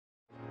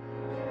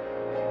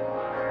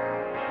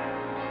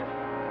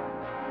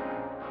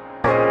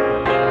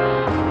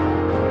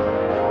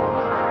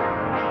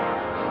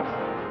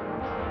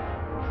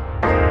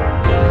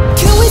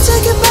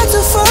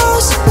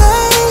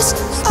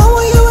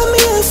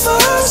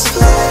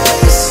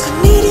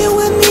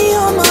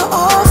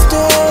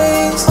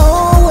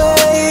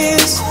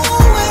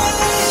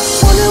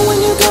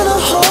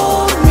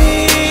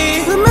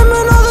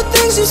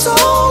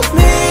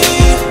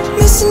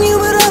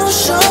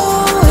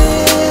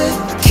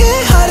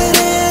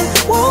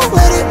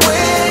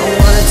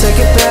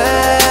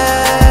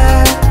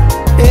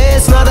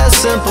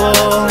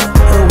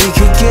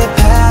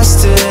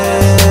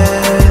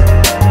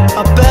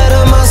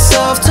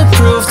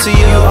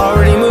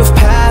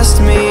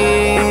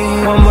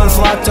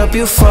locked up,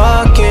 you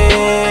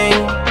fucking.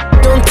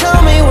 Don't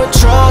tell me what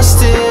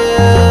trust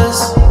is.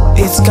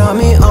 It's got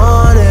me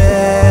on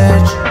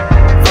edge.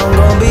 I'm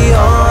gonna be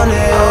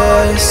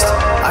honest,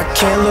 I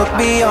can't look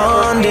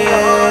beyond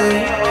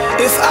it.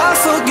 If I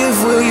forgive,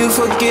 will you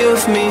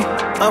forgive me?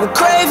 I'm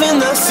craving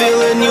the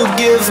feeling you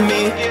give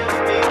me.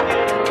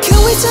 Can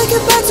we take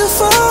it back to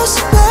first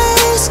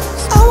base?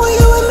 I want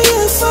you with me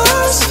in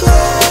first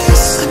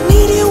place. I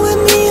need you with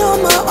me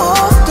on my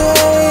off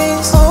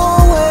days,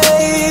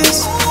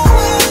 always.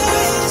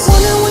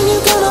 Wondering when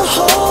you're gonna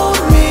hold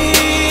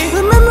me.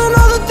 Remembering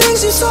all the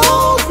things you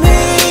told me.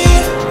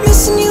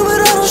 Missing you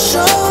but I don't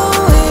show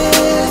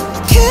it.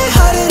 Can't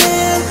hide it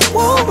in,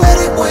 won't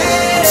let it win.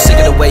 I'm sick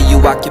of the way you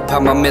occupy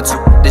my mental.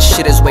 This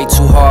shit is way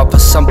too hard for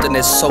something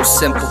that's so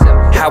simple.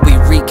 How we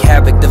wreak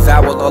havoc,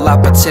 devour all our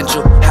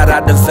potential. How'd I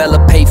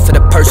develop hate for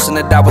the person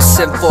that I was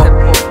sent for?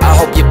 I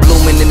hope you're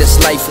blooming in this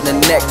life and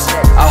the next.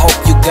 I hope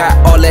you got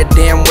all that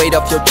damn weight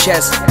off your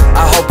chest.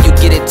 I hope you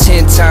get it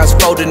 10 times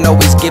fold and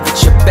always give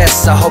it your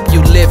best. I hope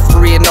you live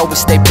free and always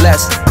stay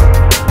blessed.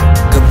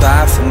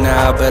 Goodbye for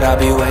now, but I'll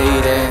be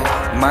waiting.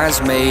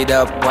 Mine's made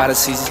up while the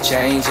season's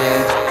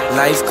changing.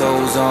 Life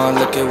goes on,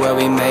 look at where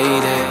we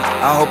made it.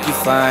 I hope you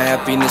find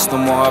happiness, no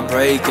more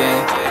heartbreaking.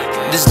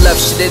 This love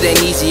shit, it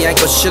ain't easy, I ain't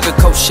gon'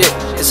 sugarcoat shit.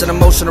 It's an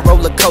emotional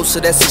roller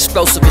coaster that's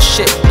explosive as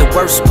shit. The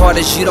worst part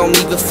is you don't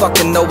even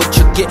fucking know what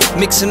you get.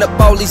 Mixing up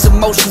all these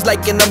emotions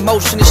like an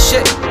emotion and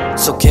shit.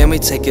 So can we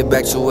take it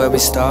back to where we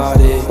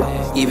started?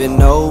 Even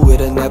though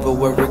it'll never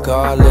work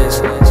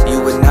regardless.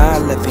 You and I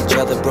left each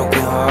other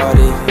broken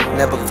hearted.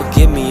 Never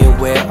forgive me or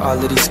where all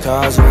of these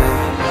scars went.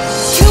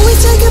 Can we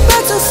take it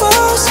back to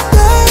first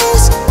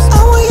place? I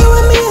want you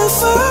and me in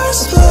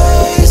first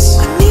place.